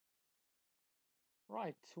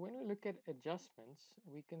Right, so when we look at adjustments,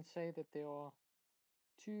 we can say that there are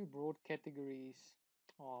two broad categories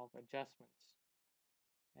of adjustments.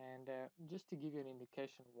 And just to give you an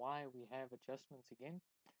indication why we have adjustments again,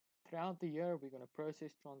 throughout the year, we're going to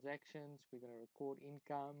process transactions, we're going to record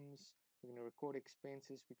incomes, we're going to record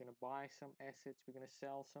expenses, we're going to buy some assets, we're going to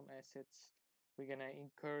sell some assets, we're going to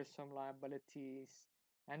incur some liabilities,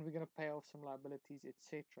 and we're going to pay off some liabilities,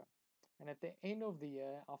 etc. And at the end of the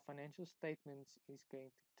year, our financial statements is going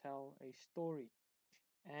to tell a story,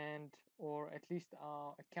 and or at least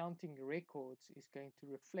our accounting records is going to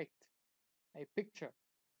reflect a picture.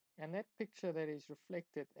 And that picture that is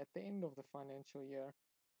reflected at the end of the financial year,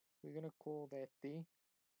 we're going to call that the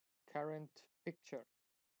current picture.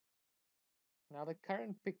 Now, the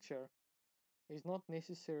current picture is not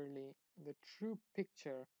necessarily the true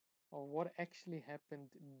picture of what actually happened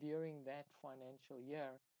during that financial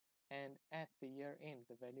year and at the year end,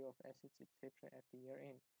 the value of assets, etc., at the year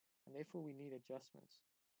end. And therefore, we need adjustments.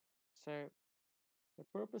 So, the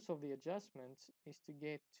purpose of the adjustments is to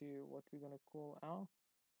get to what we're going to call our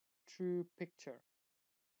true picture.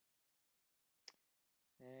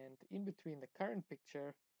 And in between the current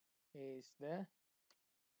picture is the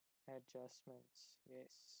adjustments.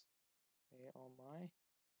 Yes, they are my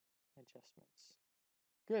adjustments.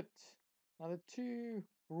 Good. Now the two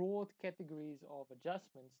broad categories of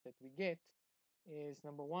adjustments that we get is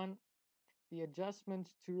number one, the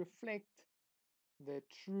adjustments to reflect the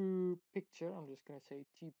true picture. I'm just going to say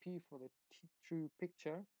TP for the true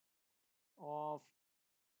picture of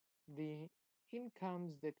the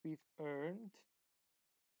incomes that we've earned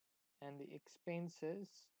and the expenses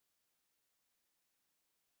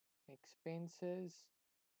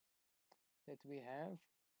that we have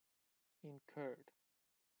incurred.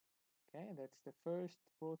 Okay, that's the first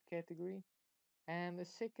broad category. And the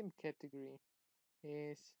second category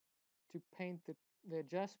is to paint the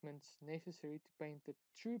adjustments necessary to paint the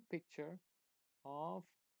true picture of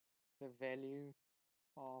the value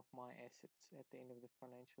of my assets at the end of the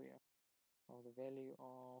financial year, or the value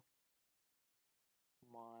of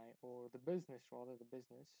my, or the business rather, the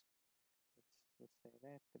business. Let's just say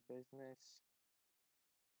that the business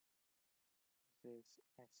is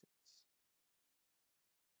assets.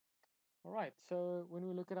 All right, so when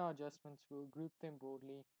we look at our adjustments, we'll group them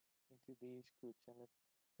broadly into these groups, and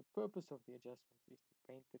the purpose of the adjustments is to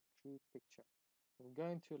paint the true picture. We'll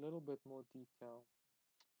go into a little bit more detail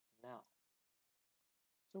now.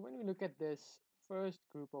 So when we look at this first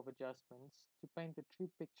group of adjustments to paint the true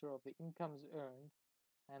picture of the incomes earned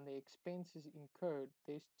and the expenses incurred,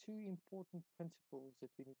 there's two important principles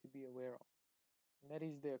that we need to be aware of. And that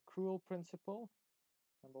is the accrual principle,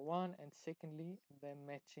 number one, and secondly, the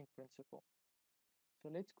matching principle. So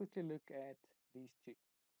let's quickly look at these two.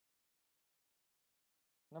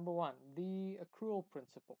 Number one, the accrual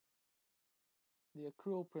principle. The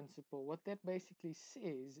accrual principle, what that basically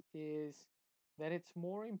says is that it's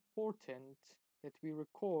more important that we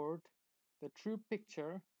record the true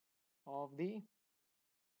picture of the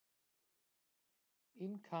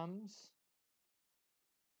incomes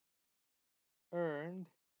earned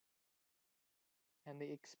and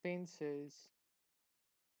the expenses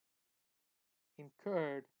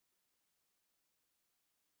incurred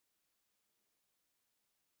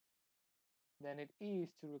than it is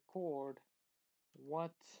to record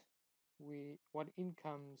what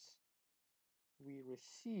incomes we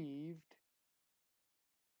received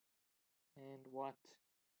and what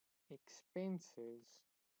expenses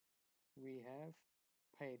we have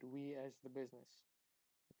paid, we as the business,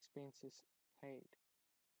 expenses paid.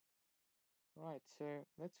 Right, so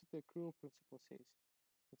that's what the accrual principle says.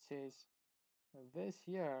 It says this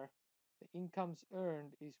year the incomes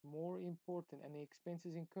earned is more important and the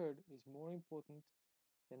expenses incurred is more important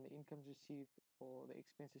than the incomes received or the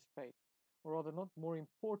expenses paid. Or rather, not more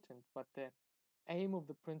important, but the aim of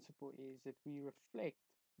the principle is that we reflect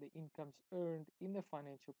the incomes earned in the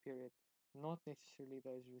financial period, not necessarily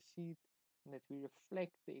those received, and that we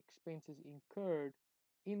reflect the expenses incurred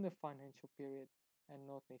in the financial period and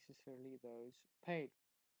not necessarily those paid.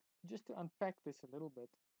 Just to unpack this a little bit,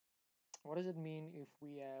 what does it mean if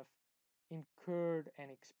we have incurred an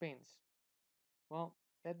expense? Well,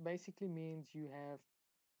 that basically means you have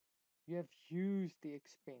used the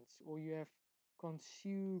expense, or you have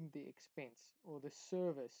consumed the expense or the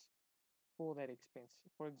service for that expense.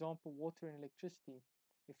 For example, water and electricity.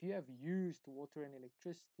 If you have used water and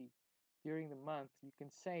electricity during the month, you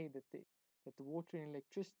can say that the water and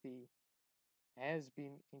electricity has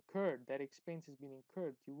been incurred, that expense has been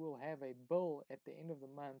incurred. You will have a bill at the end of the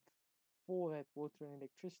month for that water and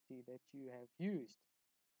electricity that you have used.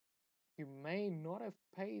 You may not have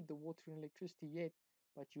paid the water and electricity yet,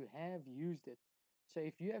 but you have used it. So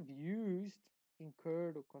if you have used,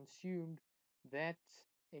 incurred, or consumed that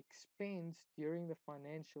expense during the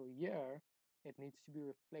financial year, it needs to be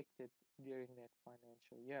reflected during that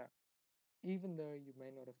financial year, even though you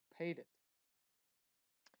may not have paid it.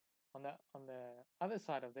 On the other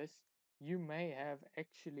side of this, you may have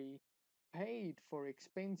actually paid for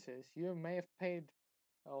expenses. You may have paid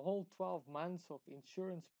a whole 12 months of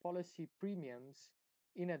insurance policy premiums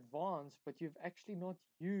in advance, but you've actually not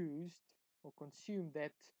used or consumed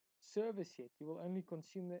that service yet. You will only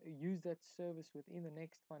use that service within the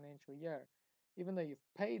next financial year. Even though you've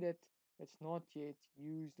paid it, it's not yet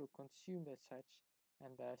used or consumed as such,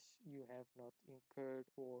 and thus you have not incurred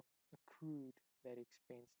or accrued that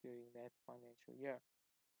expense during that financial year.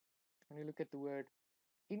 When we look at the word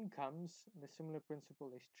incomes, the similar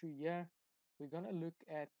principle is true here. We're going to look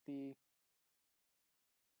at the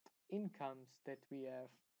incomes that we have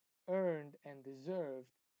earned and deserved,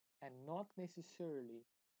 and not necessarily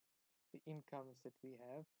the incomes that we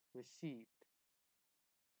have received.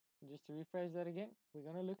 Just to rephrase that again, we're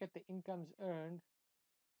going to look at the incomes earned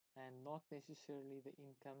and not necessarily the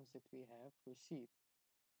incomes that we have received.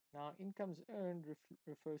 Now, incomes earned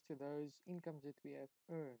refers to those incomes that we have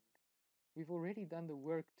earned. We've already done the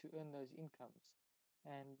work to earn those incomes,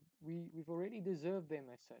 and we've already deserved them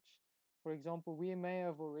as such. For example, we may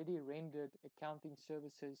have already rendered accounting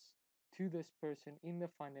services to this person in the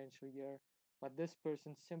financial year, but this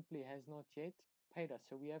person simply has not yet paid us.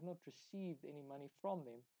 So we have not received any money from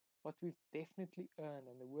them, but we've definitely earned,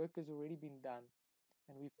 and the work has already been done,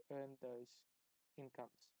 and we've earned those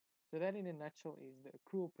incomes. So that in a nutshell is the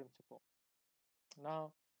accrual principle.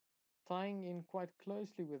 Now, tying in quite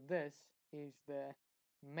closely with this is the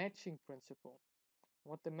matching principle.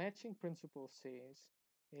 What the matching principle says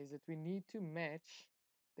is that we need to match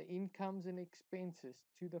the incomes and expenses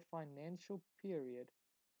to the financial period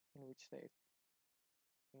in which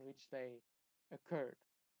they occurred.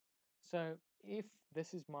 So if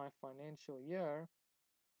this is my financial year,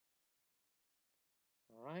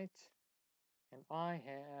 all right, and I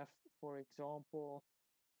have, for example,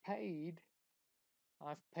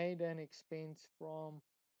 I've paid an expense from,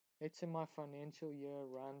 let's say my financial year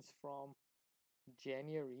runs from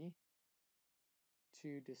January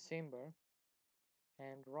to December,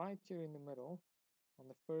 and right here in the middle, on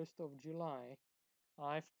the 1st of July,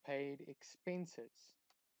 I've paid expenses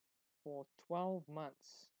for 12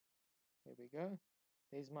 months. There we go.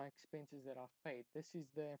 There's my expenses that I've paid. This is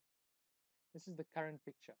the current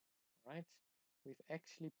picture, right? We've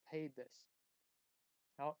actually paid this.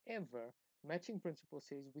 However, the matching principle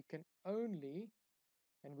says we can only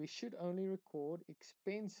and we should only record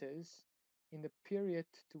expenses in the period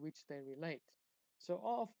to which they relate. So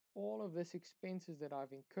of all of this expenses that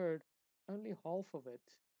I've incurred, only half of it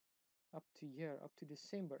up to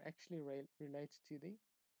December actually relates to the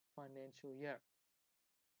financial year.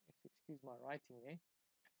 Excuse my writing there.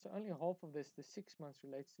 So only half of this, the 6 months,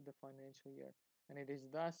 relates to the financial year. And it is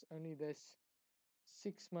thus only this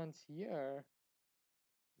 6 months year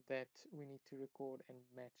that we need to record and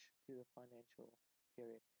match to the financial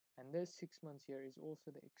period. And this 6 months here is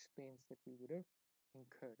also the expense that we would have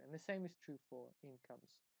incurred. And the same is true for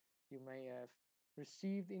incomes. You may have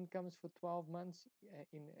received incomes for 12 months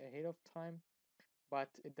in ahead of time, but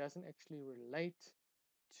it doesn't actually relate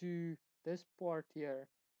to this part here,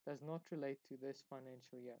 does not relate to this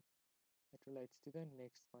financial year. It relates to the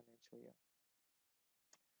next financial year.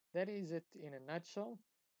 That is it in a nutshell.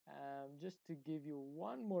 Just to give you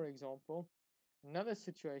one more example, another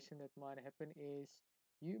situation that might happen is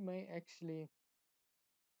you may actually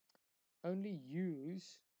only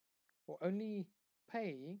use or only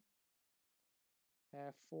pay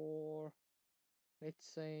for, let's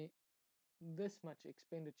say, this much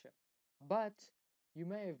expenditure, but you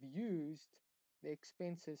may have used the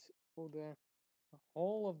expenses for the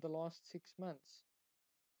whole of the last 6 months.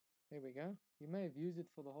 There we go. You may have used it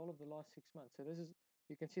for the whole of the last 6 months. So this is,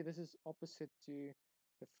 you can see this is opposite to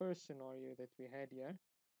the first scenario that we had here.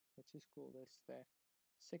 Let's just call this the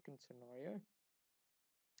second scenario.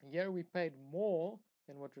 Here we paid more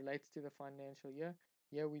than what relates to the financial year.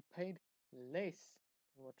 Here we paid less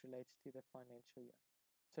than what relates to the financial year.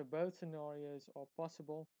 So both scenarios are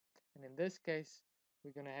possible. And in this case,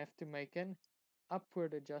 we're going to have to make an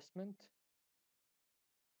upward adjustment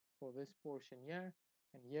for this portion here.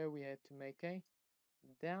 And here we had to make a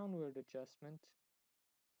downward adjustment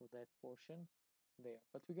for that portion there.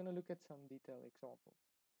 But we're going to look at some detailed examples.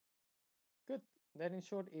 Good. That in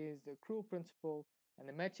short is the accrual principle and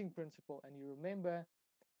the matching principle. And you remember,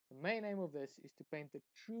 the main aim of this is to paint the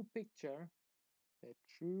true picture the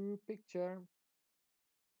true picture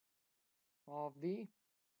of the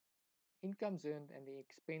incomes earned and the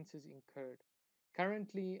expenses incurred.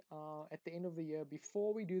 Currently, at the end of the year,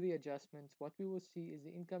 before we do the adjustments, what we will see is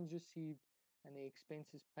the incomes received and the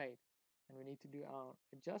expenses paid. And we need to do our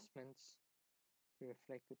adjustments to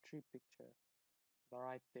reflect the true picture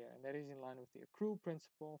right there. And that is in line with the accrual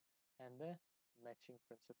principle and the matching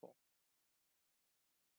principle.